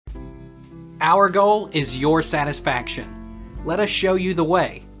Our goal is your satisfaction. Let us show you the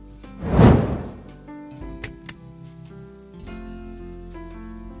way.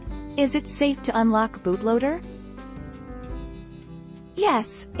 Is it safe to unlock bootloader?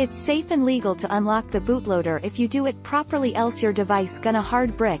 Yes, it's safe and legal to unlock the bootloader if you do it properly, else your device gonna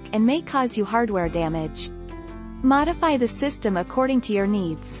hard brick and may cause you hardware damage. Modify the system according to your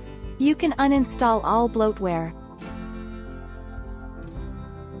needs. You can uninstall all bloatware.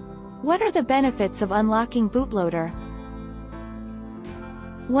 What are the benefits of unlocking bootloader?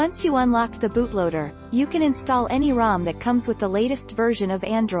 Once you unlock the bootloader, you can install any ROM that comes with the latest version of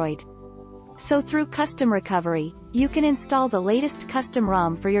Android. So through custom recovery, you can install the latest custom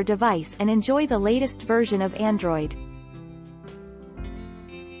ROM for your device and enjoy the latest version of Android.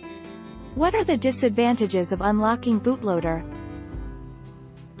 What are the disadvantages of unlocking bootloader?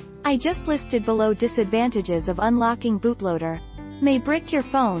 I just listed below disadvantages of unlocking bootloader. May brick your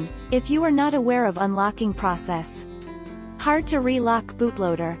phone, if you are not aware of unlocking process. Hard to relock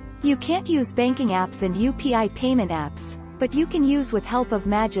bootloader. You can't use banking apps and UPI payment apps, but you can use with help of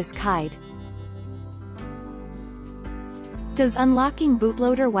Magisk Hide. Does unlocking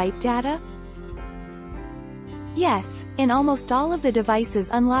bootloader wipe data? Yes, in almost all of the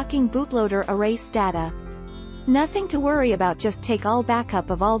devices unlocking bootloader erase data. Nothing to worry about, just take all backup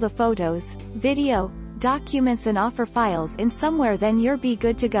of all the photos, video, documents and offer files in somewhere, then you're be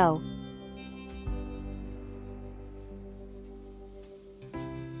good to go.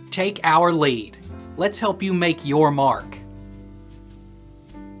 Take our lead. Let's help you make your mark.